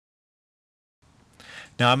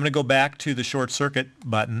Now I'm going to go back to the short circuit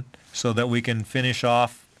button so that we can finish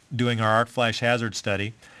off doing our arc flash hazard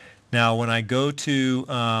study. Now when I go to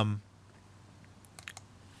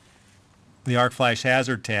the arc flash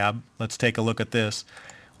hazard tab, let's take a look at this.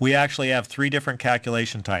 We actually have three different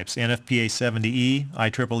calculation types: NFPA 70E,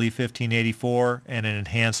 IEEE 1584, and an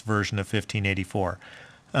enhanced version of 1584.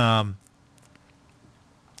 I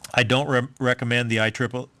don't recommend the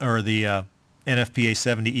IEEE or the NFPA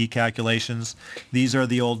 70E calculations. These are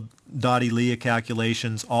the old Dottie-Leah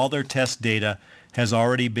calculations. All their test data has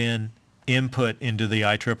already been input into the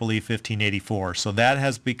IEEE 1584. So that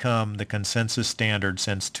has become the consensus standard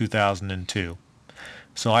since 2002.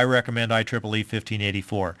 So I recommend IEEE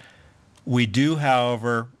 1584. We do,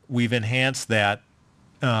 however, we've enhanced that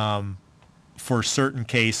for certain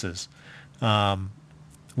cases.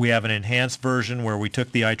 We have an enhanced version where we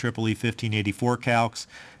took the IEEE 1584 calcs,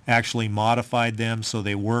 actually modified them so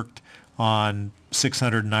they worked on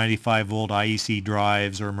 695 volt IEC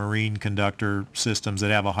drives or marine conductor systems that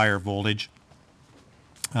have a higher voltage.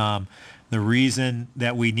 The reason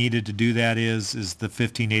that we needed to do that is the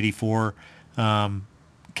 1584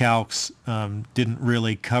 calcs didn't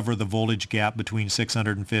really cover the voltage gap between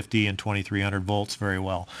 650 and 2300 volts very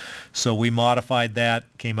well. So we modified that,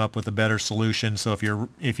 came up with a better solution. So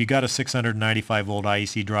if you got a 695 volt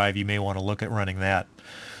IEC drive, you may want to look at running that.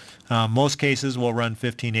 Most cases will run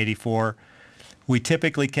 1584. We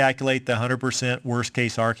typically calculate the 100% worst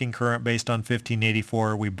case arcing current based on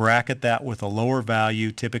 1584. We bracket that with a lower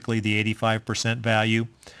value, typically the 85% value,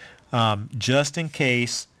 just in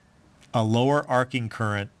case a lower arcing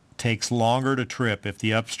current takes longer to trip. If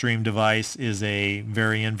the upstream device is a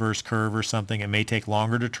very inverse curve or something, it may take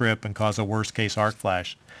longer to trip and cause a worst case arc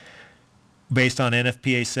flash. Based on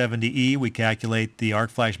NFPA 70E, we calculate the arc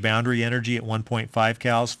flash boundary energy at 1.5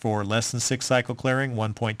 cals for less than 6 cycle clearing,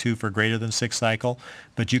 1.2 for greater than 6 cycle,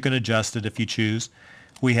 but you can adjust it if you choose.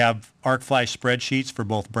 We have arc flash spreadsheets for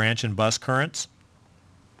both branch and bus currents,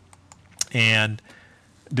 and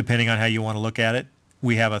depending on how you want to look at it,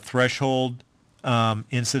 we have a threshold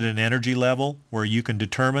incident energy level where you can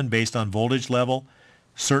determine based on voltage level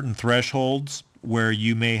certain thresholds where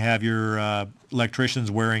you may have your electricians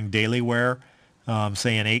wearing daily wear,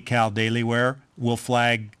 say an 8 cal daily wear. We'll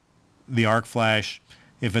flag the arc flash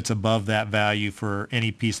if it's above that value for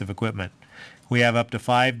any piece of equipment. We have up to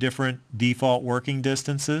 5 different default working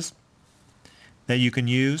distances that you can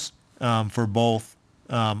use for both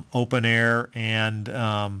open air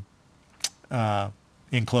and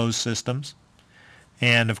enclosed systems.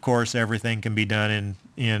 And of course everything can be done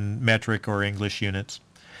in metric or English units.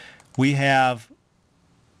 We have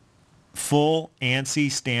full ANSI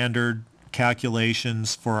standard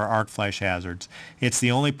calculations for our arc flash hazards. It's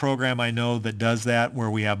the only program I know that does that, where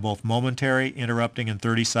we have both momentary, interrupting, and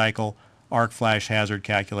 30 cycle arc flash hazard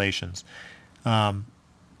calculations.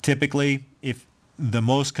 Typically, if the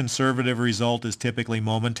most conservative result is typically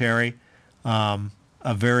momentary,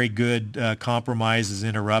 a very good compromise is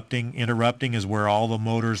interrupting. Interrupting is where all the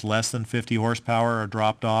motors less than 50 horsepower are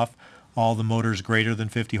dropped off. All the motors greater than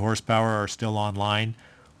 50 horsepower are still online.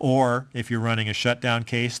 Or if you're running a shutdown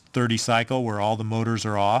case, 30 cycle, where all the motors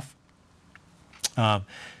are off.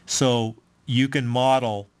 So you can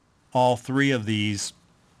model all three of these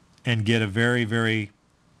and get a very, very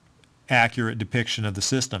accurate depiction of the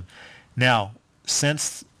system. Now,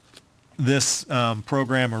 since this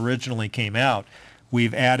program originally came out,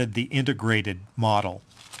 we've added the integrated model.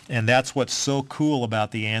 And that's what's so cool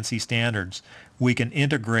about the ANSI standards. We can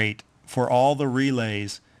integrate for all the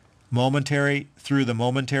relays momentary through the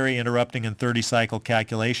momentary, interrupting, and 30 cycle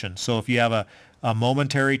calculation. So if you have a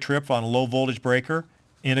momentary trip on a low voltage breaker,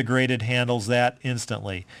 integrated handles that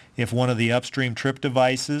instantly. If one of the upstream trip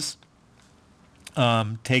devices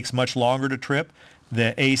takes much longer to trip,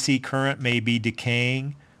 the AC current may be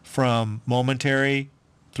decaying from momentary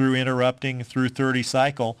through interrupting through 30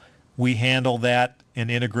 cycle, we handle that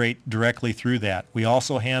and integrate directly through that. We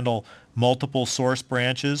also handle multiple source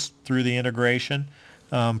branches through the integration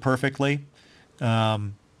perfectly.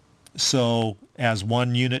 So as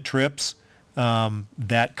one unit trips,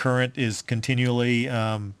 that current is continually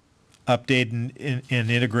updated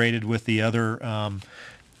and integrated with the other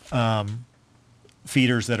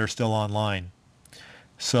feeders that are still online.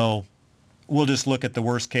 So we'll just look at the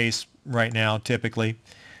worst case right now. Typically,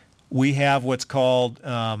 we have what's called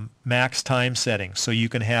max time settings. So you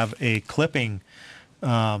can have a clipping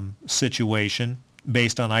situation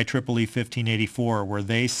based on IEEE 1584, where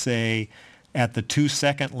they say at the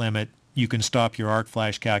 2-second limit you can stop your arc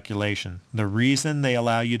flash calculation. The reason they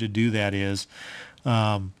allow you to do that is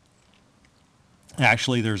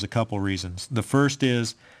actually there's a couple reasons. The first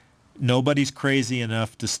is Nobody's crazy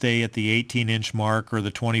enough to stay at the 18-inch mark or the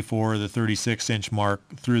 24 or the 36-inch mark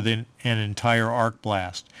through an entire arc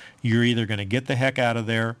blast. You're either going to get the heck out of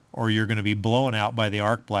there or you're going to be blown out by the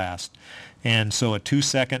arc blast. And so a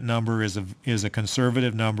 2-second number is a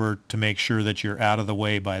conservative number to make sure that you're out of the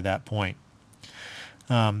way by that point.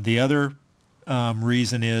 The other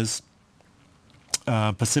reason is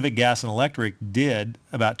Pacific Gas and Electric did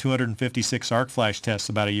about 256 arc flash tests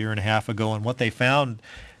about a year and a half ago, and what they found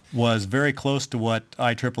was very close to what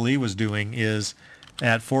IEEE was doing. Is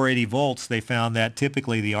at 480 volts they found that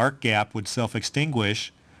typically the arc gap would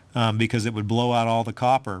self-extinguish because it would blow out all the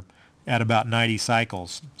copper at about 90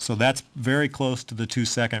 cycles. So that's very close to the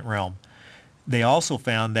 2-second realm. They also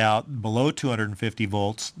found out below 250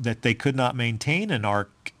 volts that they could not maintain an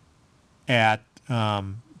arc at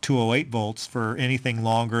 208 volts for anything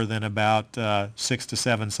longer than about 6 to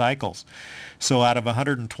 7 cycles. So out of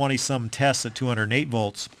 120 some tests at 208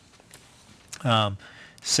 volts,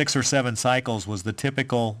 6 or 7 cycles was the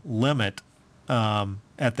typical limit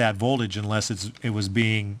at that voltage, unless it was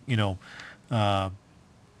being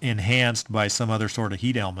enhanced by some other sort of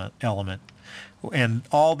heat element. And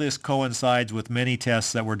all this coincides with many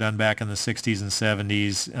tests that were done back in the 60s and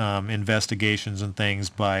 70s, investigations and things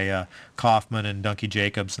by Kaufman and Dunkey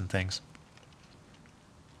Jacobs and things.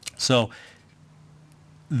 So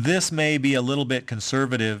this may be a little bit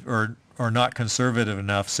conservative or not conservative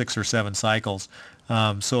enough, 6 or 7 cycles.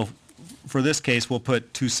 So for this case, we'll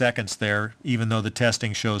put 2 seconds there, even though the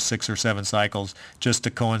testing shows 6 or 7 cycles, just to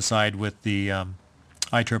coincide with the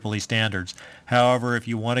IEEE standards. However, if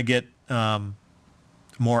you want to get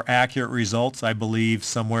more accurate results, I believe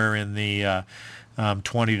somewhere in the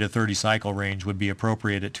 20 to 30 cycle range would be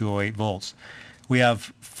appropriate at 208 volts. We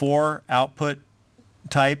have 4 output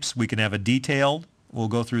types. We can have a detailed. We'll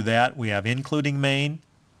go through that. We have including main,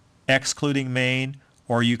 excluding main,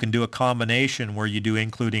 or you can do a combination where you do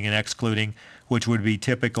including and excluding, which would be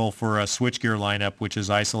typical for a switchgear lineup, which is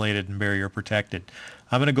isolated and barrier protected.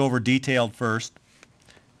 I'm going to go over detailed first.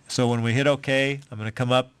 So when we hit OK, I'm going to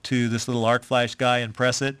come up to this little arc flash guy and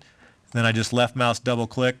press it. Then I just left mouse double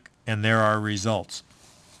click, and there are results.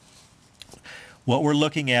 What we're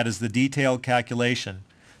looking at is the detailed calculation.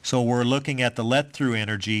 So we're looking at the let-through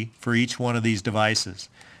energy for each one of these devices.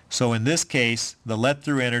 So in this case, the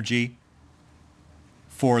let-through energy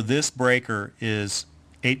for this breaker is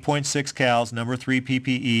 8.6 cals, number 3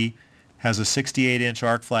 PPE, has a 68-inch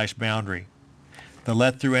arc flash boundary. The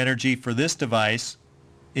let-through energy for this device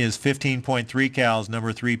is 15.3 cals,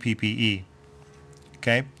 number 3 PPE.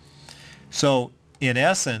 Okay? So in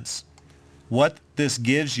essence, what this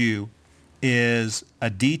gives you is a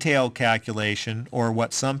detailed calculation, or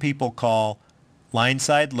what some people call line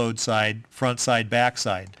side, load side, front side, back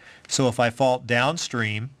side. So if I fault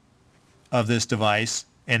downstream of this device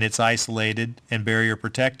and it's isolated and barrier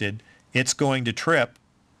protected, it's going to trip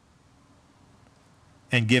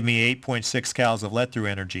and give me 8.6 cals of let-through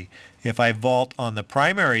energy. If I vault on the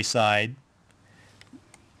primary side,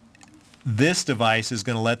 this device is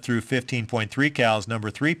going to let through 15.3 cals, number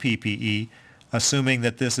 3 PPE, assuming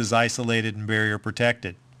that this is isolated and barrier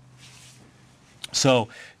protected. So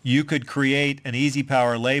you could create an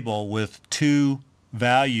EasyPower label with 2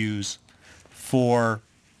 values for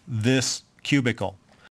this cubicle.